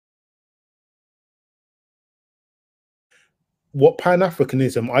what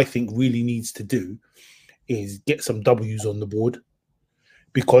Pan-Africanism, I think, really needs to do is get some W's on the board,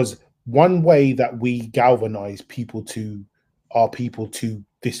 because one way that we galvanize people to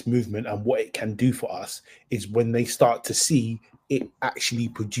this movement and what it can do for us is when they start to see it actually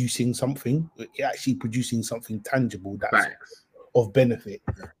producing something, tangible that's Facts. of benefit.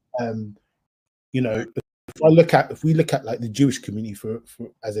 You know, Facts. if we look at like the Jewish community for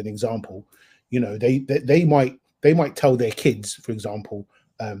as an example, you know, they might tell their kids, for example,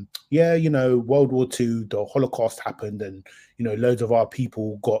 yeah, you know, World War II, the Holocaust happened, and you know, loads of our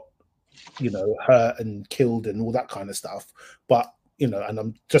people got, you know, hurt and killed and all that kind of stuff. But you know, and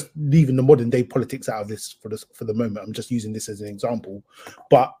I'm just leaving the modern day politics out of this for the moment. I'm just using this as an example.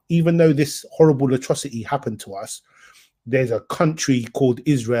 But even though this horrible atrocity happened to us, there's a country called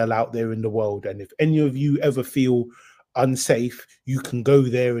Israel out there in the world, and if any of you ever feel unsafe, you can go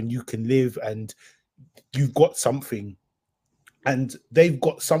there and you can live, and you've got something, and they've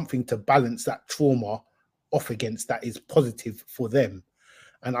got something to balance that trauma off against that is positive for them.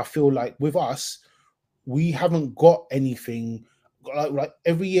 And I feel like with us, we haven't got anything like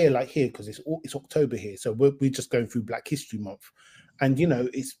every year, like here, because it's October here, so we're just going through Black History Month, and you know,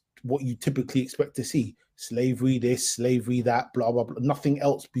 it's what you typically expect to see: slavery this, slavery that, blah blah blah, nothing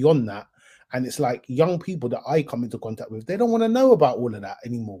else beyond that. And it's like young people that I come into contact with, they don't want to know about all of that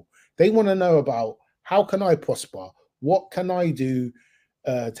anymore. They want to know about, how can I prosper? What can I do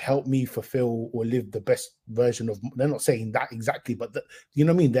to help me fulfill or live the best version of? They're not saying that exactly, but you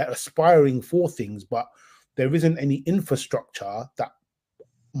know what I mean? They're aspiring for things, but there isn't any infrastructure that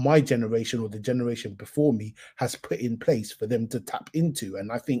my generation or the generation before me has put in place for them to tap into.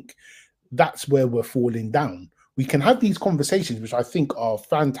 And I think that's where we're falling down. We can have these conversations, which I think are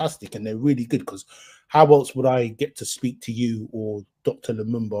fantastic and they're really good, because how else would I get to speak to you or Dr.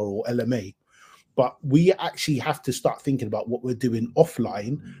 Lumumba or LMA? But we actually have to start thinking about what we're doing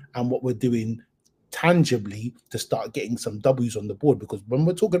offline and what we're doing tangibly to start getting some W's on the board. Because when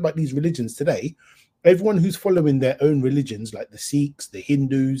we're talking about these religions today, everyone who's following their own religions, like the Sikhs, the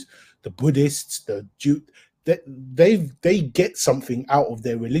Hindus, the Buddhists, the Jew, they get something out of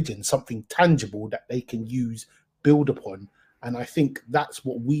their religion, something tangible that they can use, build upon. And I think that's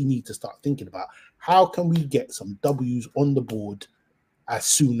what we need to start thinking about. How can we get some W's on the board as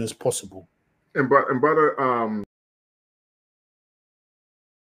soon as possible? And brother,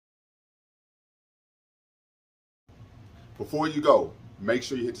 before you go, make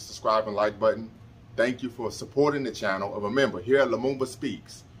sure you hit the subscribe and like button. Thank you for supporting the channel. And remember, here at Lumumba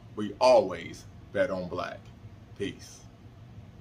Speaks, we always bet on black. Peace.